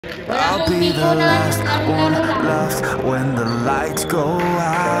I'll be the last one left when the lights go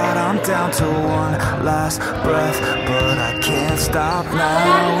out. I'm down to one last breath, but I can't stop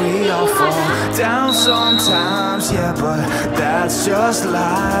now. We all fall down sometimes, yeah, but that's just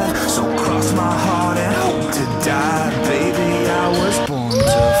life. So cross my heart and hope to die. Baby, I was born to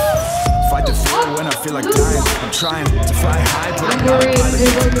fight the fear when I feel like dying. I'm trying to fly high, but I'm not a pilot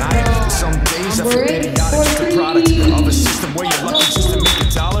tonight. Some days I feel idiotic, just a product of a system where you're lucky just to make a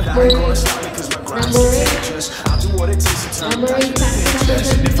dollar. I ain't gonna stop it cause my grind's contagious. I'll do what it takes to turn back to the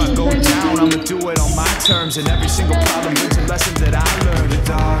pictures. And if I go down, I'ma do it on my terms. And every single problem brings a lesson that I learned. The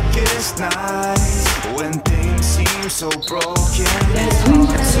darkest nights, when things seem so broken, it's hard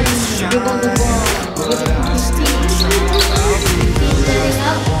to shine, but I still try. I'll be the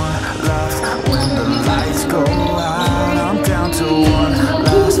last one left when the lights go out. I'm down to one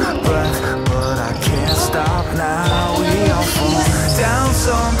last breath, but I can't stop now. We all fall down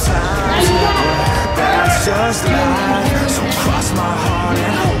sometimes, but that's just life. So cross my heart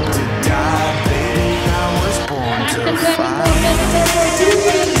and hope to die. Baby, I was born to fight.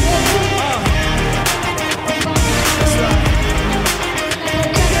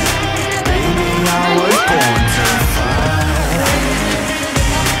 Baby, I was born to fight.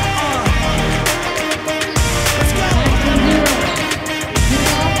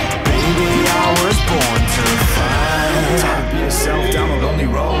 Baby, I was born to fight. Time to be yourself down a lonely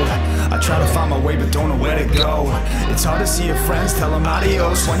road. I try to find my way but don't know where to go. It's hard to see your friends, tell them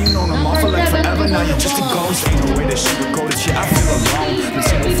adios. When you know them all for like forever, now you're just a ghost. Ain't no way that shit would go to shit, I feel alone. Been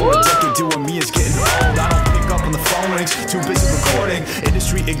single for a decade, doing me is getting old. I don't pick up on the phone rings, too busy recording.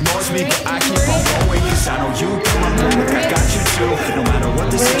 Industry ignores me, but I keep on going. Cause I know you got my back, I got you too. No matter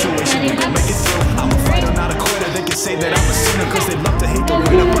what the situation, we gon' make it through. I'm a fighter, not a quitter. They can say that I'm a sinner cause they love to hate the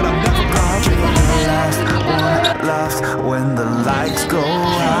winner, but I'm never gonna give up. The last one left when the lights go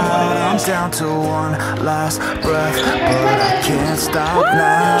out. I'm down to one last breath, but I can't stop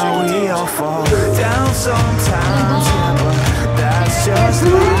now. We all fall down sometimes, yeah, but that's just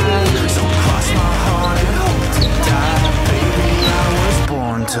life. So cross my heart and hope to die. Baby, I was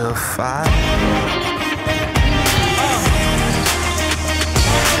born to fight.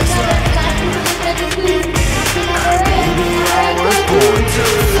 Baby, I was born to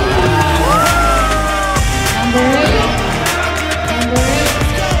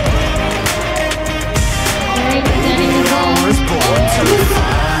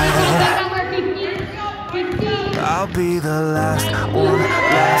fight. I'll be the last one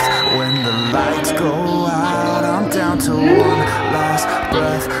left when the lights go out. I'm down to one last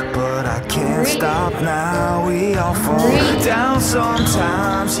breath, but I can't stop now. We all fall down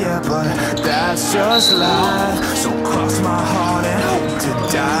sometimes, yeah, but that's just life. So cross my heart and hope to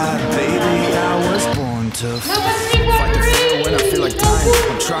die. Baby, I was born to fight the fear when I feel like dying.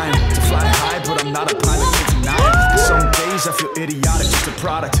 I'm trying to fly high, but I'm not a pilot, can't deny it. Some days I feel idiotic, just a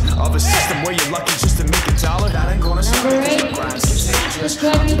product of a system where you're lucky just to make a dollar. That ain't gonna stop me cause my grind's contagious.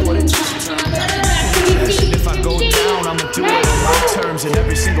 I'll do what it takes to turn back to the pictures. And if I go down, I'ma do it on my terms. And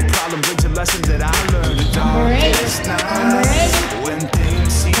every single problem brings a lesson that I learned. The darkest nights, when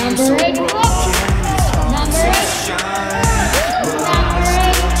things seem so broken, it's hard to shine, but I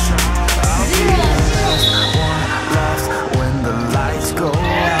still try. I'll be the last one left when the lights go out.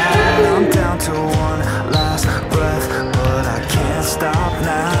 I'm down to one last breath, but I can't stop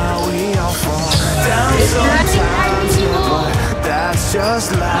now. We all fall down sometimes, yeah, but that's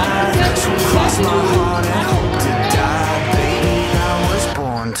just life. So cross my heart and hope to die. Baby, I was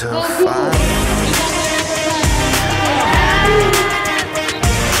born to fight.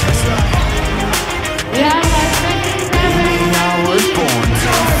 Baby, I was born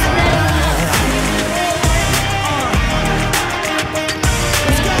to fight.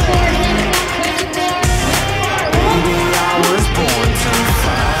 Baby, I was born to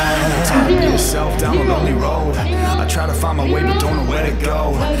fight. Time to be yourself down a lonely road. I try to find my way but don't know where to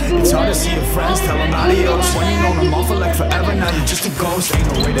go. It's hard to see your friends, tell them adios. When you know them all for like forever, now you're just a ghost. Ain't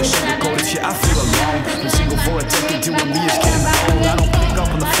no way that shit would go to shit, I feel alone. Been single for a decade, doing me is getting old. I don't pick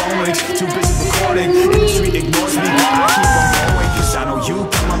up on the phone rings, too busy recording. Industry ignores me, but I keep on going. Cause I know you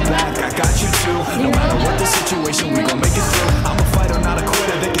got my back, I got you too. No matter what the situation, we gon' make it through. I'm a fighter, not a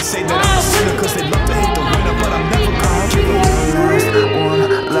quitter. They can say that I'm a sinner cause they love to hate the winner, but I'm never gonna give up. The last one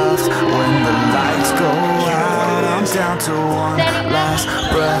left when the lights go out. I'm down to one last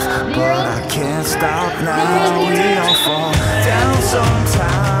breath, but I can't stop now. We all fall down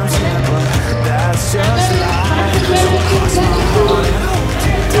sometimes, yeah, but that's just life. So cross my heart and hope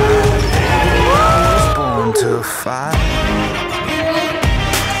to die. Baby, I was born to fight.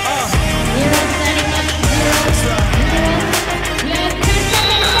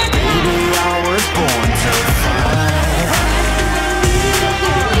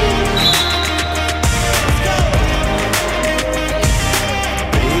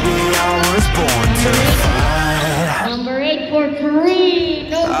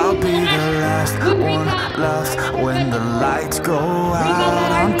 I'll be the last one left when the lights go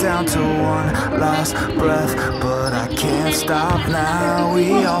out. I'm down to one last breath, but I can't stop now.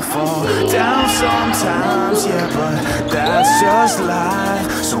 We all fall down sometimes, yeah, but that's just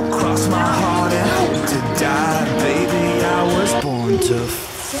life. So cross my heart and hope to die. Baby, I was born to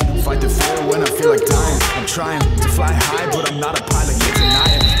fight the fear when I feel like dying. I'm trying to fly high, but I'm not a pilot, can't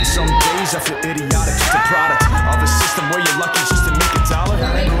deny it. And some days I feel idiotic, just a product of a system where you're lucky just to make a dollar.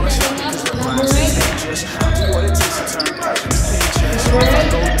 I ain't gonna stop because the rhymes is dangerous. I'll do what it takes to turn passion to pages. If I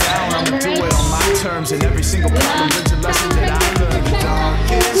go down, I'ma do it on my terms. And every single problem brings a lesson that I learned. The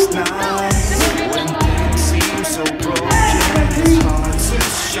darkest night, when things seem so broken, it's hard to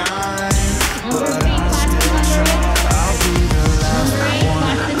shine, but I still try. I'll be the last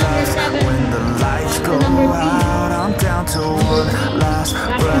one left when the lights go out. I'm down to one last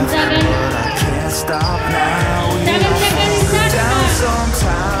breath, but I can't stop now. We all fall down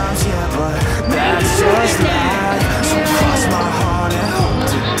sometimes, yeah, but that's just life. So cross my heart and hope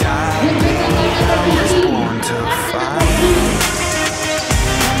to die. I was born to fight.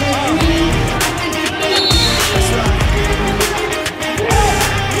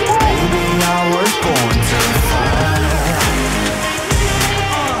 Baby, I was born to fight.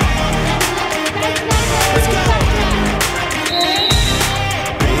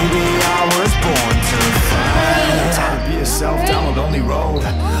 Baby, I was born to fight. Hard to be yourself down a lonely road.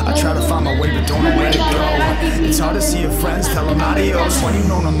 I try to find my way, but don't know where to go. It's hard to see your friends, tell them adios. When you've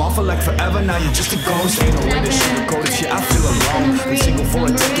known them all for like forever, now you're just a ghost. Ain't no way to sugarcoat it, yeah, I feel alone. Been single for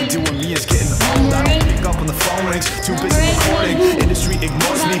a decade, doing me is getting old. I don't pick up on the phone rings, too busy recording. Industry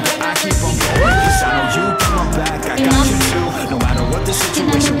ignores me, but I keep on going. Cause I know you got my back, I got you too. No matter what the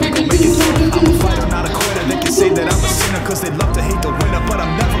situation, we gon' make it through. I'm a fighter, not a quitter. They can say that I'm a sinner, cause they love to hate the winner, but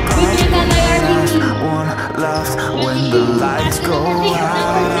I'm never crying. One left when the lights go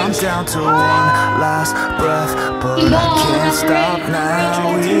out. I'm down to one last breath, but I can't stop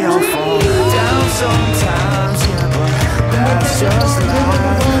now. We all fall down sometimes, yeah, but that's just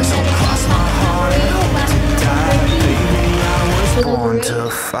life. So cross my heart and hope to die. Baby, I was born to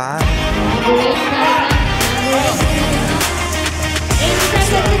fight.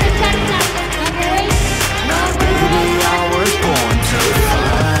 Baby, I was born to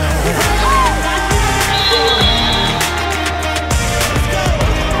fight.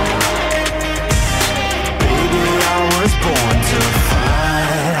 Baby, I was born to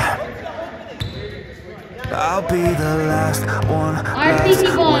fight. I'll be the last one left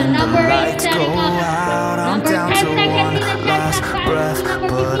when the lights go out. I'm down to one last breath,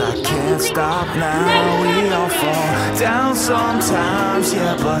 but I can't stop now. We all fall down sometimes,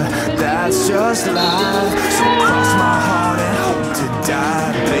 yeah, but that's just life. So cross my heart and hope to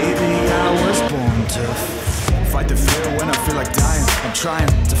die. Baby, I was born to fight the fear when I feel like dying. I'm trying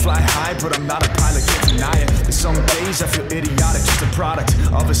to fly high, but I'm not a pilot, can't deny it. There's some days I feel idiotic, just a product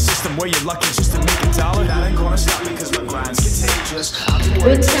of a system where you're lucky just to make a dollar. That ain't gonna stop me cause my grind's contagious. I'll do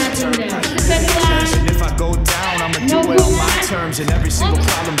what it takes to turn passion to pages. And if I go down, I'ma do it on my terms. And every single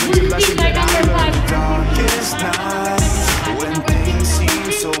problem brings a lesson that I learned. The darkest night, when things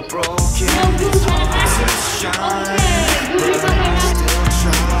seem so broken, it's hard to shine, but I still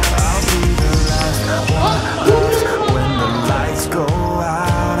try. I'll be the last one left when the lights go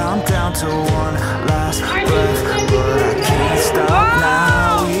out. I'm down to one last breath, but I can't stop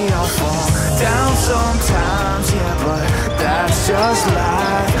now. We all fall down sometimes, yeah, but that's just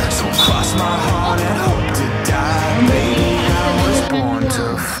life. So cross my heart and hope to die. Baby, I was born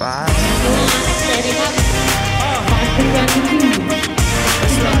to fight.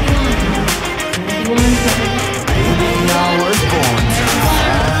 Baby, I was born to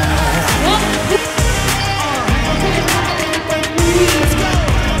fight.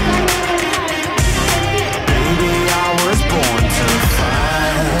 Baby, I was born to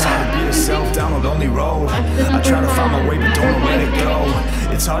fight. It's hard to be yourself down a lonely road. I try to find my way, but don't know where to go.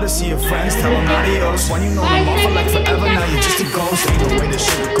 It's hard to see your friends, tell them adios. When you know them all for like forever, now you're just a ghost. Ain't no way to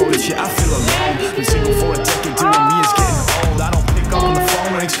sugarcoat it, yeah, I feel alone. Been single for a decade, doing me is getting old. I don't pick up on the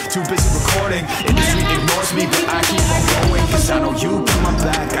phone rings, too busy recording. Industry ignores me, but I keep on going. Cause I know you got my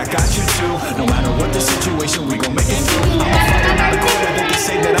back, I got you too. No matter what the situation, we gon' make it through. I'm a fighter, not a quitter. They can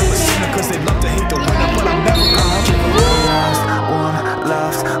say that I'm a sinner, cause they love to hate the winner, but I'm never crying. Last one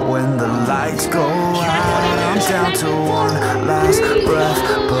left when the lights go out. I'm down to one last breath,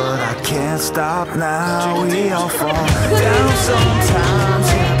 but I can't stop now. We all fall down sometimes,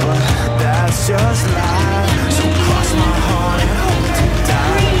 yeah, but that's just life.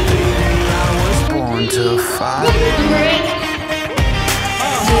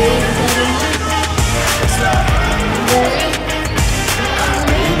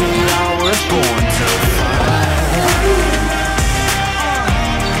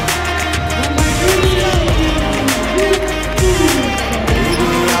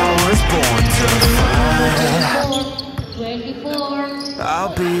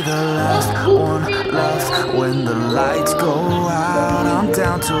 I'll be the last one left when the lights go out. I'm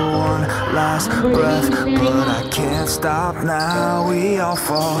down to one last breath, but I can't stop now. We all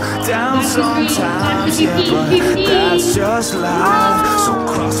fall down sometimes, yeah, but that's just life. So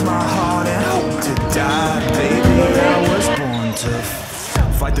cross my heart and hope to die. Baby, I was born to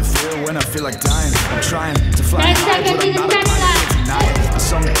fight the fear when I feel like dying. I'm trying to fly high, but I'm not a pilot, can't deny it. And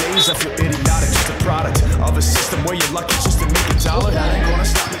some days I feel idiotic, just a product of a system where you're lucky just to make a dollar. That ain't gonna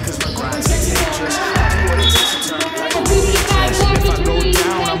stop me cause my grind's contagious. I do what it takes to turn back on the pages. And if I go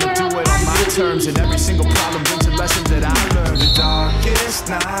down, I'ma do it on my terms. And every single problem brings a lesson that I learned. The darkest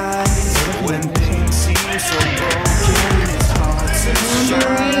night, when things seem so broken, it's hard to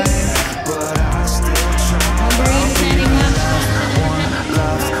shine, but I still try.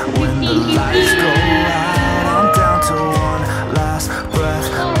 When the lights go out, I'm down to one last breath,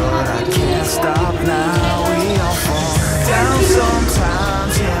 but I can't stop now. We all fall down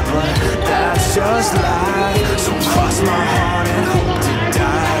sometimes, yeah, but that's just life. So cross my heart and hope to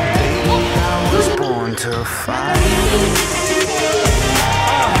die. Baby, I was born to fight.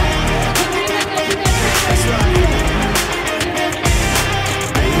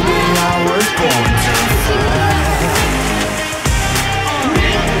 Baby, I was born to fight.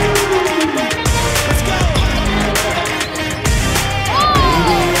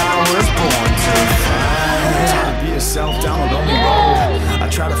 Down a lonely road, I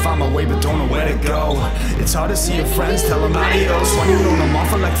try to find my way but don't know where to go. It's hard to see your friends, tell them adios when you know them off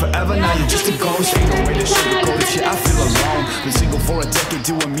for like forever. Now you're just a ghost, ain't no way to sugarcoat it. Shit, I feel alone, been single for a decade,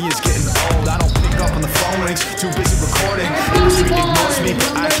 doing me is getting old. I don't pick up on the phone rings, too busy recording. Industry ignores me,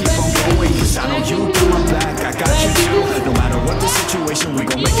 but I keep on going, cause I know you got my back, I got you too. No matter what the situation, we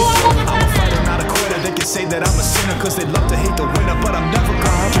gon' make it through. I'm a fighter, not a quitter. They can say that I'm a sinner cause they love to hate the winner, but I'm never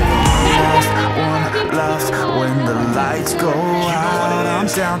gonna give up. Last one left when the lights go out. I'm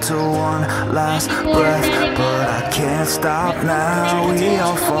down to one last breath, but I can't stop now. We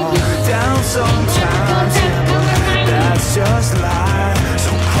all fall down sometimes, yeah, but that's just life.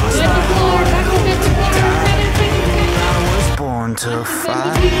 So cross my heart and hope to die. Baby, I was born to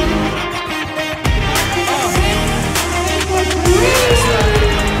fight.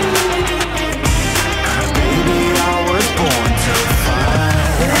 Baby, I was born to fight.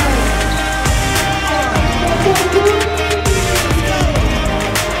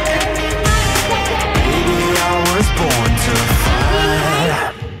 Born to fight.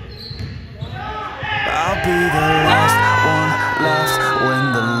 I'll be the last one left when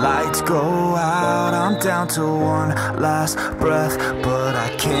the lights go out. I'm down to one last breath, but I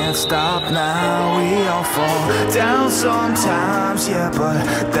can't stop now. We all fall down sometimes, yeah, but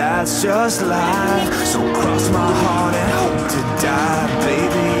that's just life. So cross my heart and hope to die.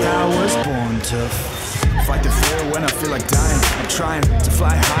 Baby, I was born to fight the fear when I feel like dying. I'm trying to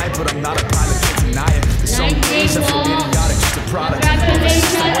fly high, but I'm not a pilot, can't deny it. There's some days I feel idiotic, just a product of a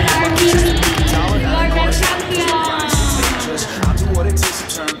system where you're lucky just to make a dollar. That ain't gonna stop me cause my grind's contagious. I'll do what it takes to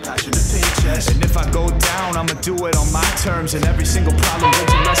turn passion to pages. And if I go down, I'ma do it on my terms. And every single problem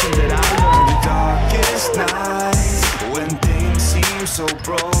brings a lesson that I learned. The darkest nights, when things seem so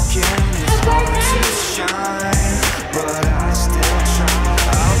broken, it's hard to shine, but I still try.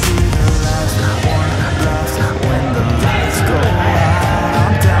 I'll be the last one left when the lights go out.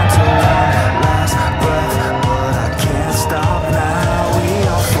 I'm down to one last breath, but I can't stop now. We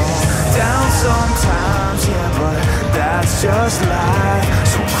all fall down sometimes, yeah, but that's just life.